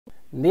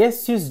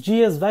Nestes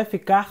dias vai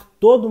ficar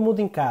todo mundo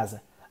em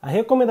casa. A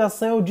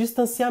recomendação é o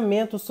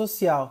distanciamento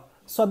social.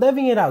 Só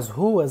devem ir às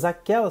ruas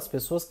aquelas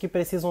pessoas que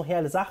precisam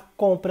realizar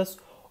compras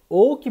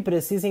ou que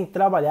precisem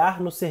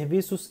trabalhar nos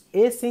serviços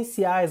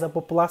essenciais à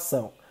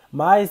população.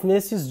 Mas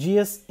nesses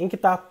dias em que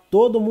está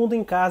todo mundo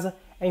em casa,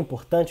 é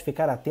importante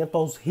ficar atento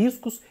aos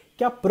riscos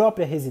que a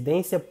própria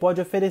residência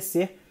pode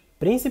oferecer,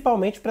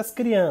 principalmente para as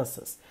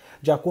crianças.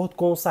 De acordo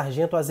com o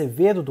sargento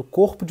Azevedo do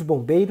Corpo de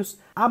Bombeiros,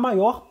 a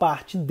maior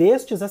parte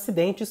destes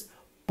acidentes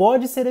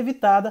pode ser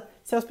evitada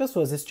se as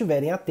pessoas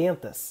estiverem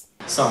atentas.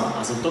 São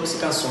as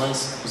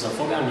intoxicações, os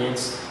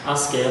afogamentos,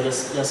 as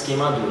quedas e as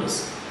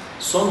queimaduras.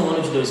 Só no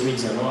ano de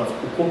 2019,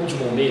 o Corpo de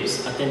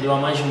Bombeiros atendeu a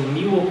mais de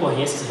 1.000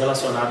 ocorrências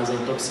relacionadas à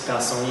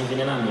intoxicação e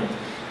envenenamento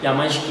e a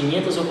mais de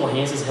 500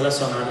 ocorrências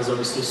relacionadas a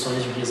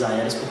obstruções de vias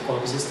aéreas por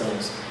corpos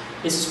estranhos.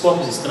 Esses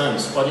corpos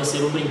estranhos podem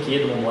ser um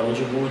brinquedo, uma bola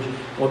de gude,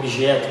 um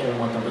objeto como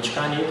uma tampa de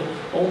caneta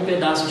ou um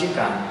pedaço de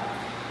carne.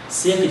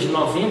 Cerca de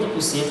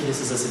 90%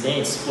 desses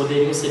acidentes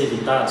poderiam ser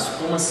evitados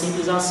com uma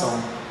simples ação,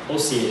 ou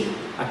seja,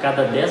 a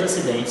cada 10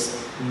 acidentes,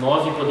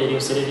 9 poderiam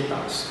ser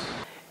evitados.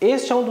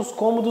 Este é um dos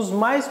cômodos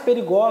mais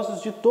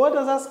perigosos de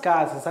todas as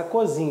casas, a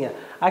cozinha.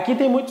 Aqui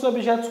tem muitos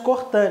objetos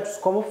cortantes,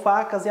 como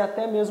facas e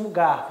até mesmo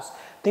garfos.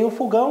 Tem o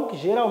fogão, que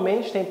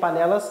geralmente tem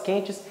panelas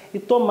quentes e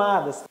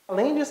tomadas.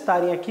 Além de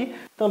estarem aqui,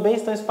 também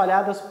estão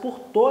espalhadas por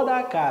toda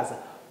a casa.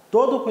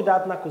 Todo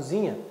cuidado na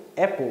cozinha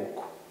é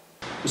pouco.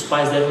 Os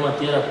pais devem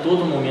manter a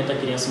todo momento a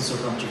criança em seu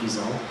campo de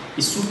visão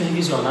e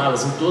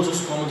supervisioná-las em todos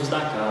os cômodos da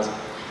casa.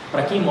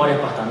 Para quem mora em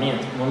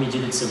apartamento, uma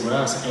medida de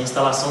segurança é a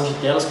instalação de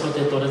telas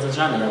protetoras nas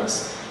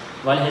janelas.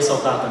 Vale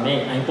ressaltar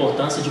também a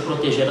importância de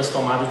proteger as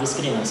tomadas das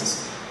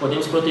crianças.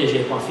 Podemos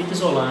proteger com a fita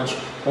isolante,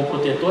 com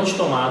protetor de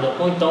tomada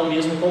ou então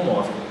mesmo com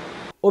móvel.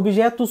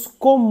 Objetos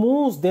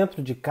comuns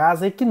dentro de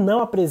casa e que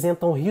não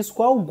apresentam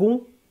risco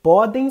algum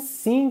podem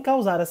sim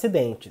causar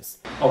acidentes.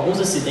 Alguns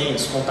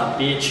acidentes com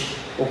tapete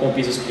ou com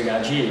piso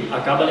escorregadio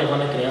acabam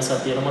levando a criança a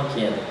ter uma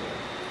queda.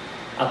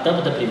 A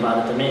tampa da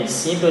privada também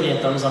sempre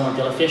orientamos a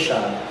mantê-la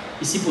fechada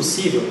e, se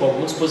possível, com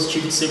algum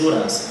dispositivo de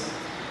segurança.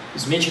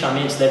 Os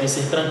medicamentos devem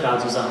ser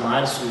trancados nos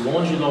armários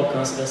longe do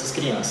alcance dessas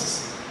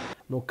crianças.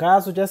 No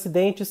caso de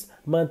acidentes,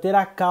 manter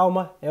a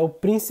calma é o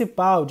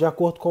principal, de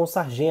acordo com o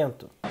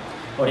sargento.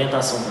 A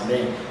orientação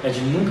também é de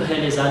nunca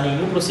realizar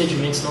nenhum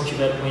procedimento se não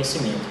tiver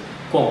conhecimento,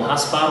 como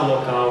raspar o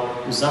local,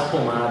 usar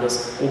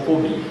pomadas ou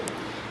cobrir.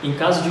 Em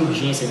caso de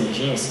urgência e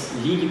emergência,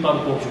 ligue para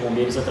o Corpo de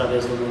Bombeiros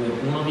através do número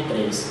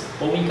 193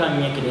 ou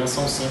encaminhe a criança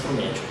a um centro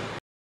médico.